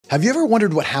Have you ever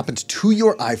wondered what happens to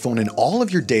your iPhone and all of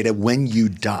your data when you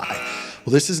die?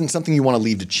 Well, this isn't something you want to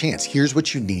leave to chance. Here's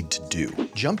what you need to do.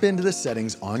 Jump into the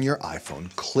settings on your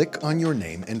iPhone, click on your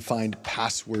name, and find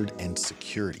password and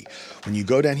security. When you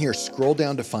go down here, scroll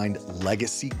down to find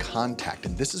legacy contact.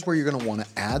 And this is where you're going to want to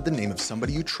add the name of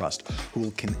somebody you trust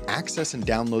who can access and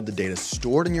download the data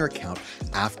stored in your account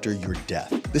after your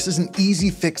death. This is an easy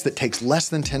fix that takes less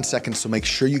than 10 seconds, so make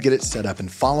sure you get it set up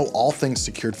and follow all things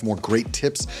secured for more great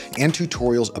tips and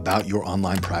tutorials about your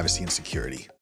online privacy and security.